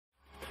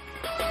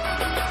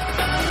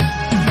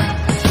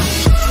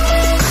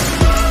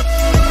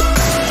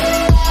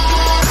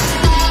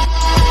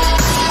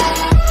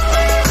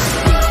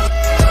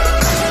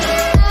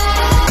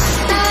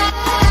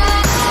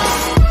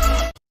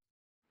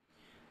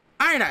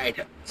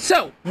Alright,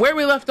 so where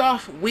we left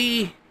off,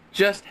 we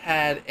just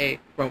had a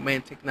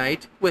romantic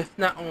night with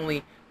not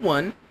only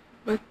one,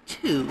 but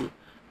two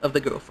of the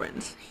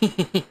girlfriends.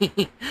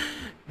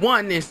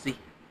 One is the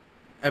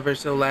ever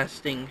so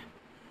lasting,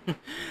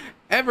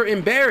 ever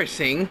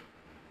embarrassing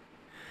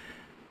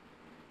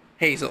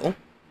Hazel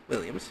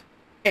Williams,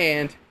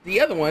 and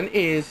the other one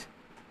is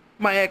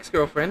my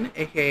ex-girlfriend,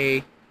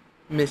 aka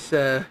Miss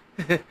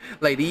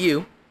Lady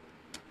U.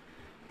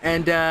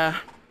 And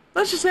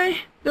let's just say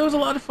there was a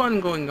lot of fun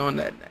going on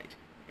that night,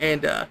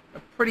 and a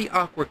pretty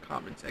awkward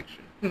comment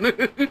section.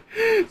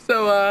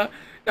 So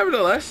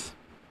nevertheless,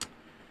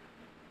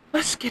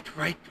 let's get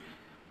right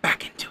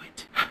back into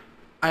it.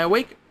 I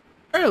awake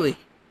early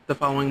the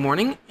following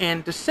morning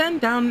and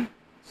descend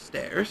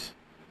downstairs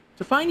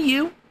to find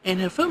you and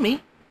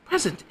Hifumi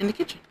present in the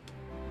kitchen.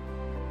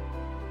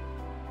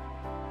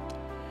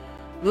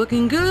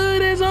 Looking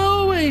good as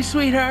always,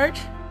 sweetheart.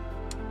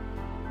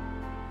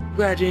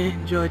 Glad you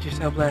enjoyed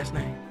yourself last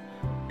night.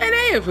 And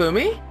hey,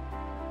 Hifumi,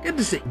 good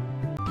to see.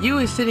 You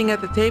is sitting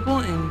at the table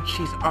and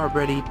she's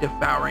already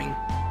devouring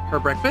her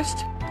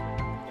breakfast.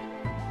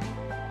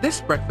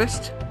 This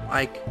breakfast,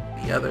 like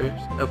the others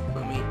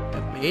Hifumi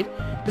have made,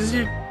 is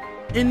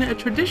in a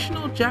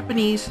traditional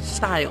Japanese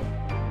style.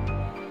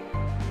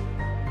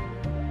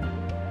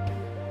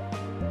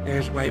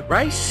 There's white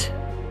rice,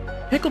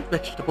 pickled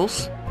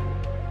vegetables,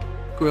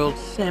 grilled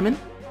salmon,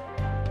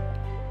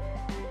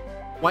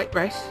 white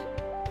rice,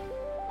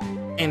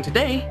 and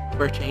today,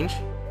 for a change,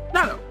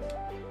 natto.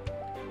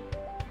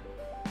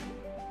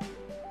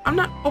 I'm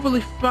not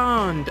overly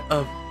fond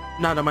of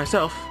natto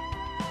myself.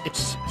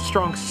 Its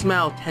strong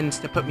smell tends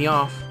to put me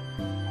off,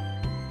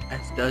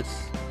 as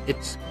does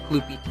its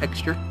gloopy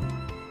texture.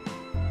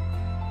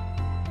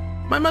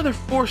 My mother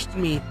forced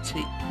me to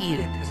eat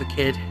it as a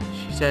kid.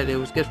 She said it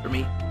was good for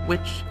me,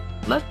 which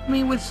left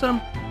me with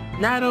some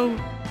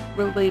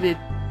natto-related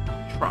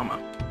trauma.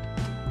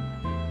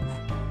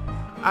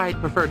 I'd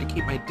prefer to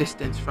keep my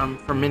distance from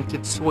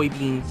fermented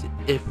soybeans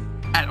if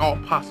at all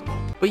possible.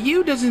 But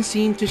you doesn't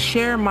seem to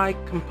share my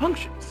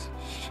compunctions.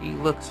 She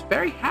looks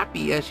very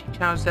happy as she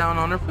chows down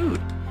on her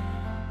food.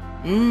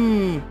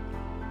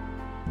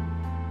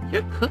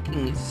 Your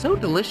cooking is so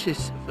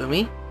delicious,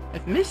 Hifumi.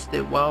 I've missed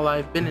it while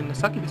I've been in the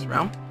Succubus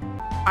realm.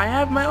 I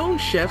have my own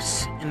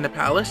chefs in the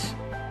palace,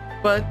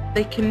 but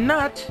they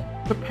cannot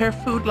prepare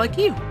food like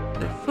you.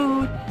 Their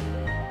food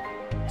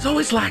is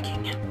always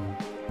lacking.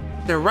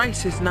 Their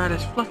rice is not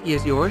as fluffy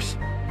as yours.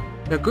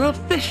 Their grilled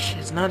fish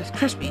is not as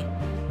crispy.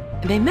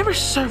 And they never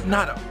serve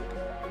natto.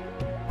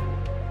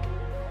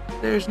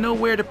 There's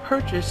nowhere to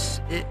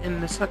purchase it in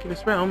the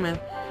Succubus realm, and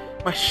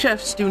my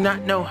chefs do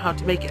not know how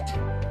to make it.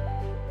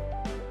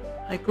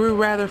 I grew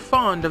rather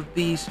fond of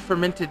these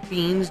fermented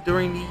beans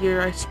during the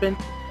year I spent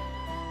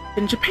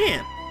in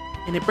Japan,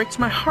 and it breaks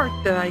my heart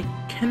that I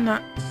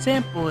cannot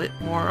sample it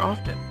more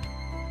often.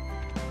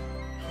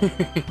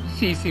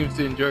 She seems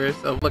to enjoy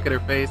herself. Look at her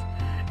face.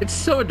 It's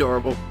so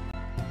adorable.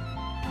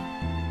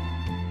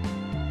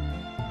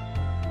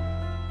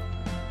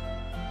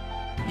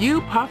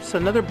 You pops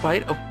another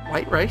bite of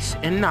white rice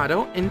and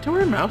natto into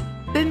her mouth,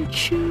 then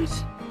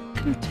chews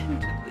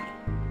contentedly.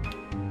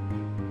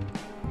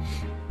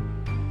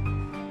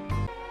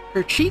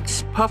 Her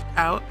cheeks puffed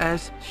out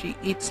as she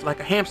eats like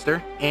a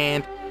hamster,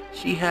 and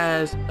she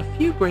has a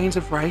few grains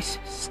of rice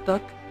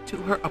stuck to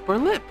her upper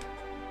lip.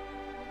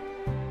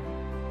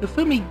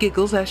 Hifumi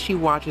giggles as she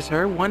watches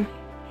her, one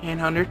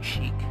hand on her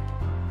cheek.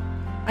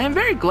 I am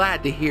very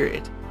glad to hear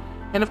it,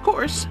 and of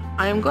course,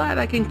 I am glad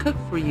I can cook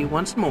for you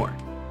once more.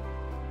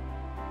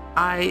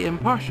 I am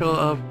partial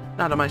of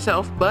natto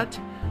myself, but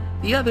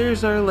the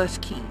others are less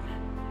keen.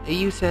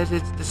 Ayu says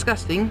it's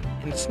disgusting,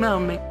 and the smell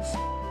makes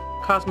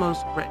Cosmos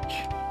rich.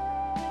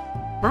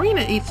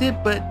 Marina eats it,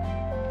 but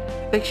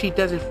I think she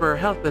does it for her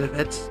health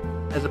benefits,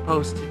 as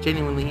opposed to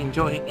genuinely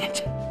enjoying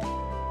it.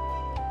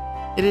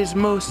 It is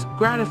most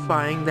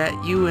gratifying that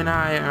you and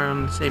I are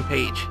on the same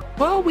page.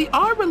 Well, we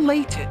are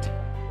related.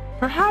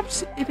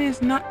 Perhaps it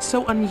is not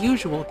so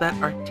unusual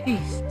that our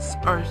tastes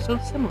are so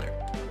similar.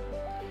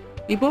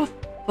 We both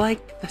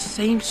like the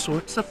same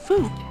sorts of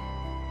food.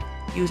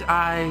 Yu's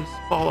eyes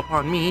fall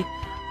upon me.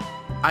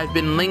 I've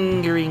been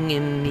lingering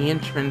in the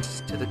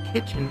entrance to the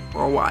kitchen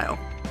for a while,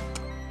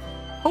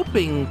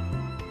 hoping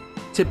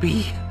to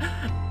be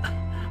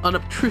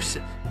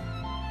unobtrusive.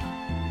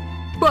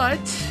 But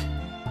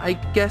I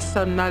guess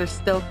I'm not as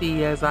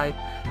stealthy as I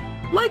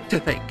like to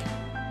think.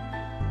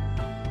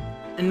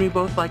 And we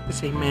both like the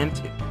same man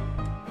too.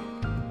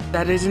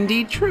 That is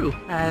indeed true.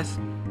 As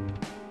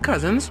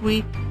cousins,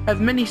 we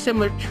have many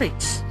similar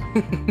traits.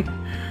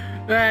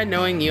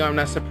 Knowing you, I'm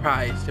not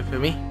surprised,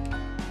 Hifumi.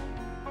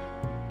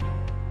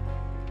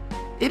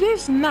 It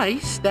is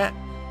nice that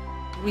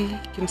we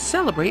can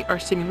celebrate our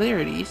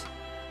similarities,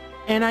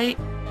 and I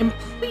am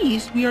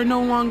pleased we are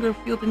no longer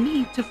feel the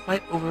need to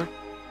fight over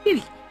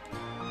Hiroki.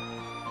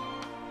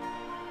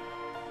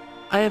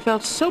 I have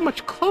felt so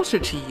much closer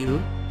to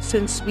you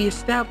since we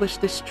established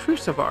this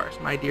truce of ours,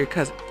 my dear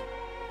cousin.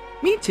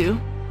 Me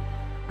too.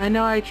 I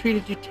know I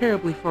treated you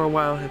terribly for a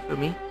while,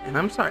 Hifumi, and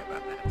I'm sorry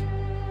about that.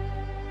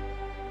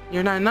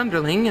 You're not an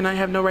underling, and I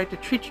have no right to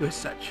treat you as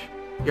such.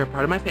 You're a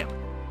part of my family.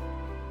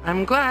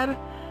 I'm glad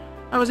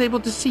I was able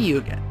to see you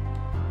again.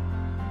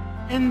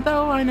 And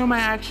though I know my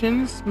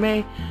actions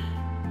may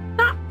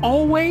not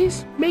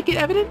always make it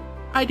evident,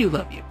 I do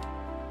love you.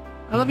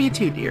 I love you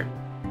too, dear.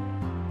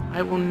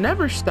 I will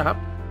never stop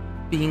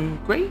being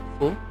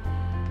grateful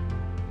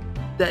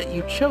that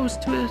you chose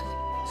to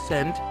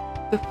ascend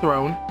the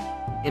throne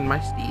in my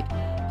stead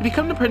to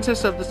become the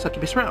princess of the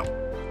Succubus realm.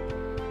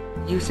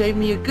 You saved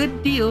me a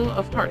good deal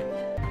of heartache,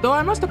 though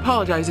I must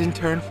apologize in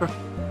turn for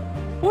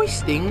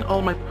foisting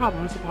all my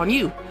problems upon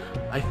you.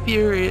 I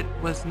fear it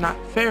was not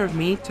fair of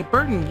me to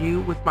burden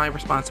you with my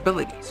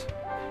responsibilities.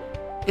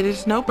 It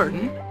is no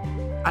burden.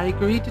 I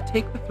agreed to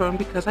take the throne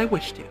because I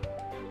wish to.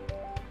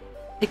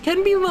 It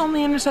can be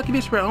lonely in the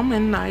Succubus realm,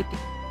 and I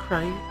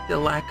decry the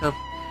lack of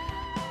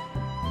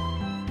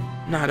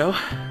Nado.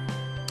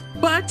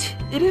 But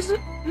it is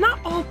not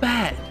all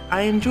bad.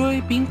 I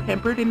enjoy being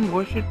pampered and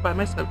worshipped by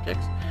my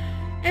subjects,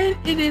 and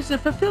it is a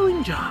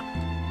fulfilling job.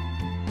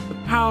 The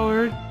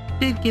power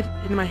did get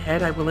in my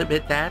head, I will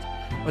admit that.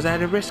 I was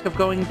at a risk of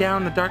going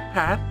down a dark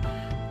path,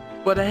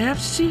 but I have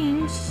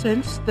seen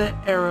since the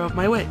error of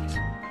my ways.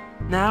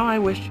 Now I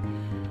wish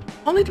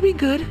only to be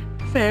good,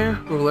 fair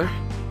ruler.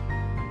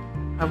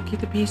 I will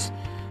keep the peace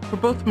for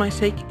both my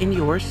sake and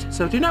yours,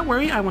 so do not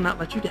worry, I will not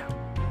let you down.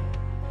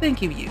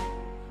 Thank you, you.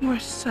 You are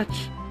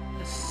such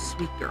a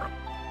sweet girl.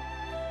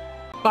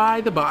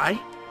 By the by,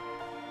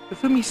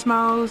 Hifumi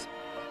smiles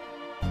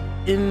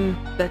in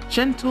that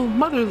gentle,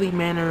 motherly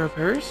manner of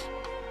hers.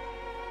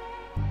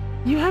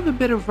 You have a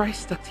bit of rice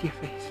stuck to your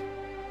face.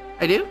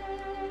 I do?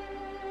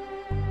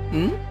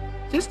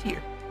 Just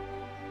here.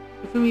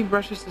 Hifumi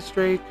brushes the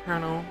stray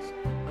kernels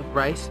of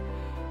rice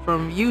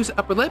from Yu's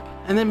upper lip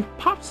and then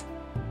pops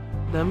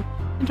them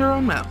into her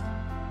own mouth.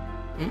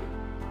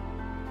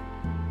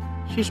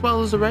 She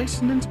swallows the rice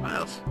and then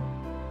smiles.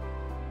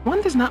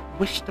 One does not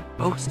wish to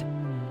boast,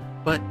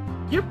 but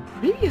your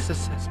previous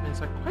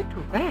assessments are quite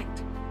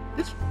correct.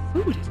 This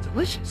food is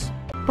delicious.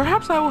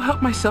 Perhaps I will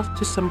help myself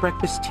to some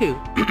breakfast too.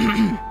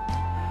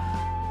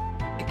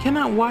 I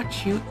cannot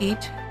watch you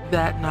eat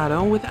that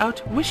Nado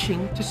without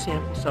wishing to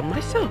sample some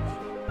myself.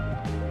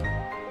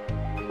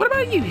 What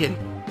about you,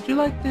 Hiroki? Would you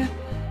like to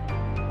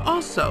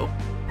also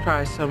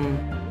try some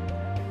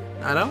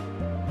Nado?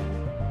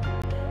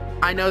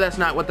 I know that's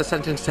not what the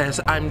sentence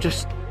says. I'm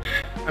just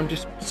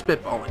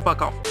spitballing.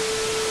 Fuck off.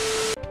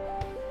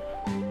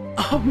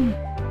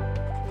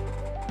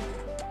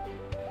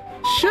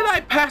 Should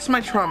I pass my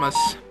traumas?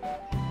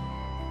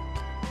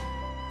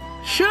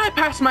 Should I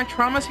pass my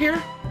traumas here?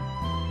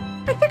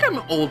 I think I'm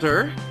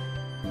older,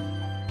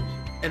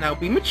 and I'll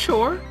be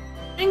mature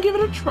and give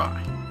it a try.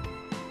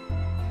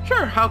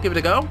 Sure, I'll give it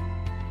a go.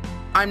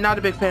 I'm not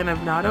a big fan of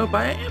Nado,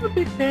 but I am a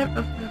big fan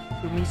of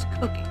Hifumi's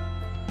cooking.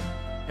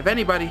 If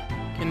anybody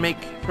can make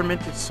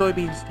fermented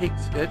soybeans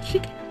taste good, she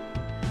can.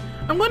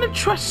 I'm going to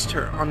trust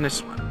her on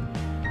this one.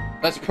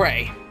 Let's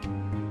pray.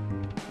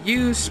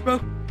 You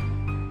spoke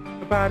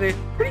about it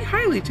pretty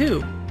highly,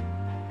 too.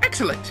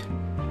 Excellent.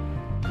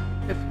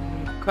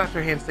 Hifumi clapped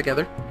her hands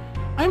together.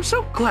 I'm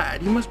so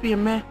glad. You must be a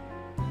man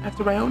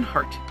after my own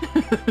heart.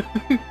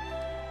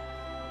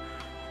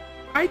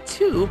 I,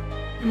 too,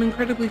 am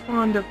incredibly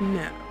fond of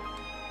Nado.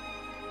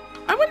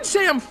 I wouldn't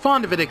say I'm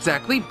fond of it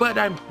exactly, but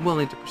I'm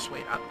willing to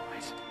persuade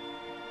otherwise.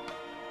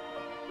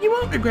 You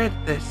won't regret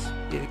this,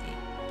 Hiroki.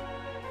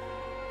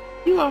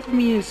 You offer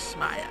me a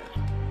smile.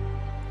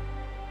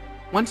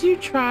 Once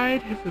you've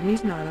tried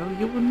Hifumi's Nado,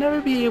 you will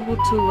never be able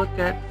to look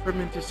at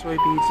fermented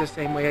soybeans the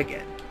same way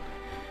again.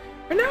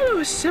 Her Nado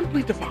is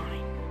simply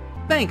divine.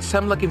 Thanks,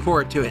 I'm looking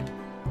forward to it.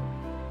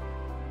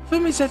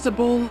 Hifumi sets a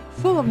bowl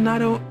full of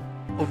Nado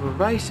over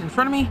rice in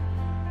front of me.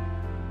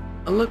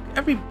 I look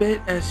every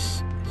bit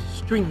as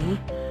stringy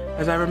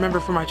as I remember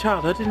from my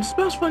childhood, and it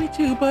smells funny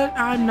too, but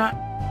I'm not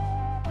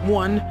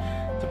one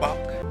to balk.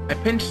 I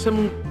pinch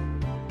some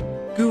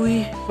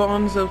gooey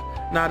fawns of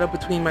Nado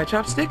between my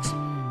chopsticks,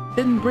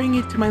 then bring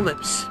it to my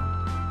lips.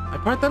 I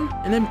part them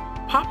and then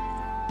pop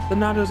the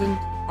Nados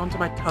onto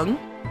my tongue.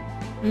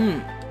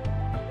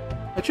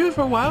 I chew it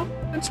for a while,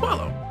 then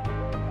swallow.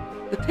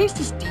 The taste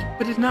is deep,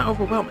 but it's not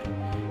overwhelming.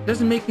 It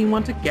doesn't make me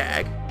want to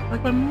gag,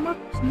 like my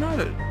mother's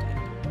Nado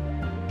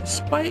did,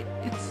 despite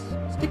its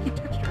sticky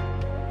texture.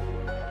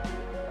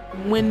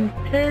 When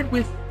paired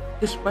with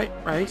this white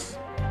rice,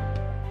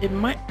 it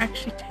might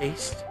actually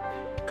taste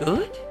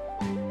good?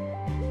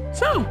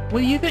 So,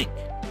 what do you think?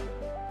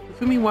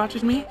 Hifumi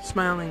watches me,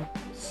 smiling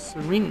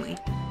serenely.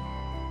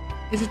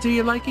 Is it to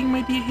your liking,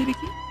 my dear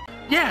Hiroki?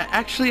 Yeah,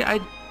 actually, I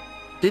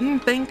didn't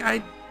think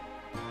I'd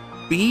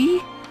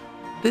be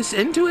this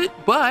into it,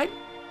 but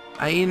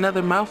I eat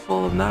another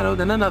mouthful of Nado,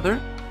 then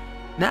another.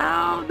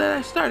 Now that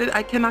I started,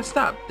 I cannot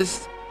stop.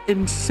 This is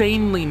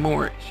insanely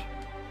Moorish.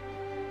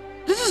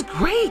 This is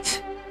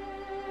great!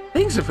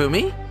 Thanks,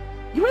 Hifumi.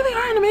 You really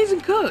are an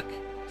amazing cook.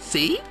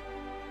 See?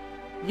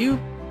 You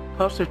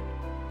puffs her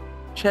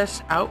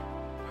chest out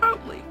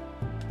proudly.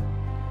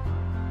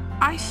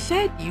 I I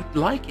said you'd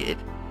like it.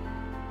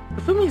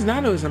 Fumi's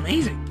natto is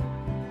amazing.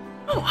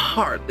 Oh,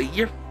 hardly.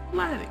 You're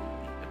flattering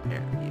me, the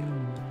pair of you.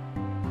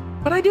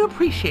 But I do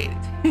appreciate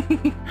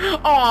it.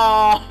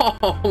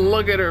 Oh,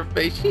 look at her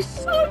face. She's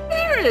so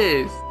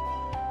embarrassed.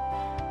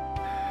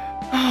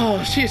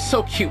 Oh, she is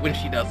so cute when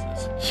she does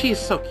this. She is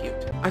so cute.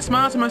 I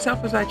smile to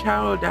myself as I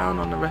chow down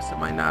on the rest of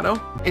my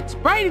natto. It's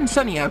bright and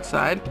sunny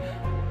outside,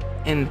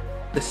 and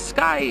the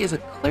sky is a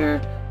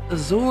clear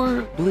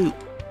azure blue.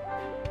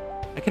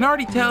 I can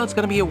already tell it's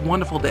gonna be a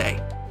wonderful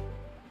day.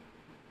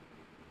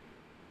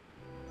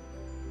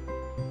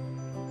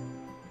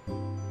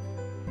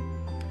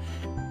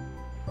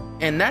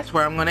 And that's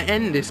where I'm going to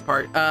end this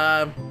part.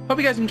 Hope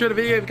you guys enjoyed the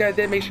video. If you guys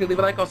did, make sure to leave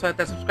a like. Also hit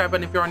that subscribe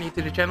button if you're new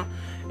to the channel.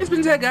 It's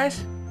been Zed,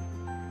 guys.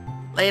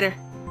 Later.